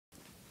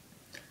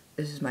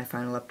this is my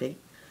final update.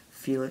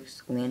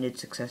 Felix landed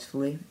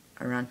successfully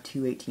around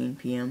 2:18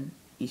 p.m.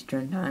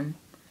 Eastern Time.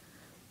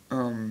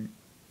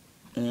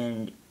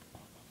 And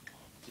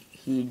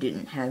he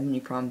didn't have any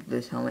problems with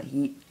his helmet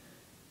heat.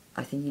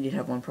 I think he did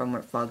have one problem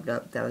where it fogged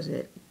up, that was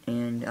it.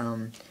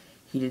 And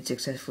he did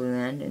successfully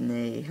land, and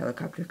the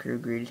helicopter crew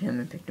greeted him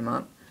and picked him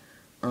up.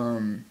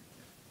 And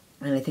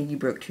I think he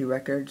broke 2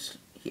 records.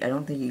 I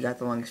don't think he got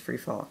the longest free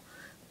fall,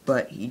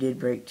 but he did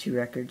break 2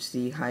 records,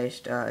 the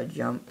highest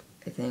jump,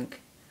 I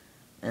think,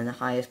 and the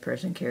highest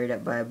person carried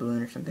up by a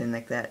balloon or something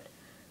like that.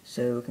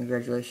 So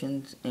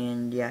congratulations,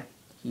 and yeah,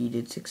 he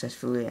did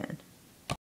successfully land.